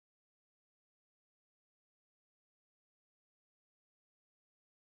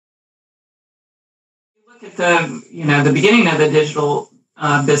look at the beginning of the digital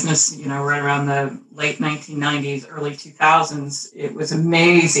business, right around the late 1990s, early 2000s, it was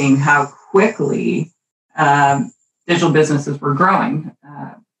amazing how quickly digital businesses were growing.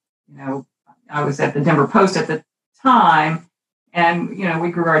 I was at the Denver Post at the time, and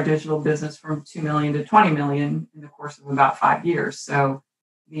we grew our digital business from 2 million to 20 million in the course of about 5 years. So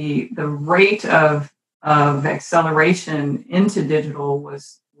the rate of acceleration into digital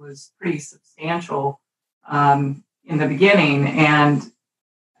was pretty substantial in the beginning, and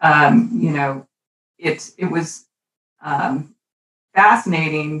it was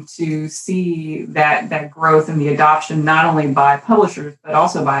fascinating to see that growth and the adoption not only by publishers but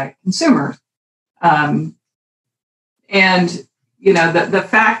also by consumers. The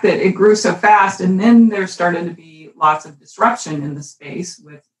fact that it grew so fast, and then there started to be lots of disruption in the space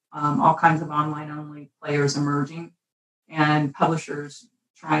with all kinds of online-only players emerging, and publishers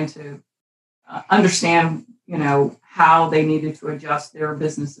trying to understand, how they needed to adjust their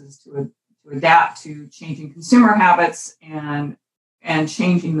businesses to adapt to changing consumer habits and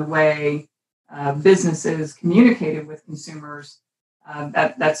changing the way businesses communicated with consumers.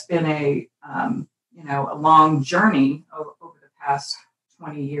 That's been a long journey over the past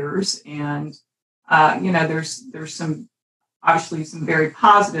 20 years, and there's some obviously some very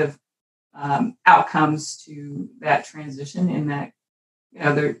positive outcomes to that transition, in that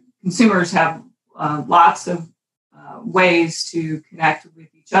the consumers have lots of ways to connect with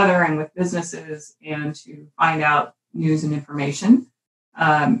each other and with businesses and to find out news and information.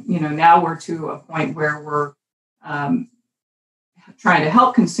 Now we're to a point where we're trying to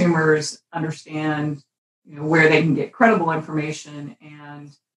help consumers understand, where they can get credible information,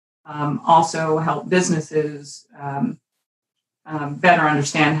 and also help businesses better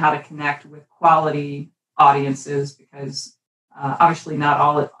understand how to connect with quality audiences, because obviously not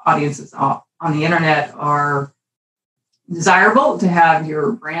all audiences on the internet are desirable to have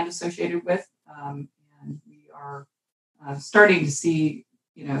your brand associated with. And we are starting to see,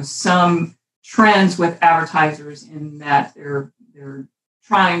 some trends with advertisers in that they're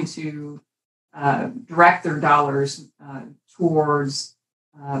trying to direct their dollars towards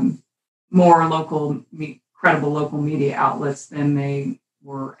more credible local media outlets than they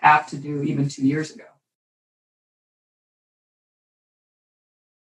were apt to do even 2 years ago.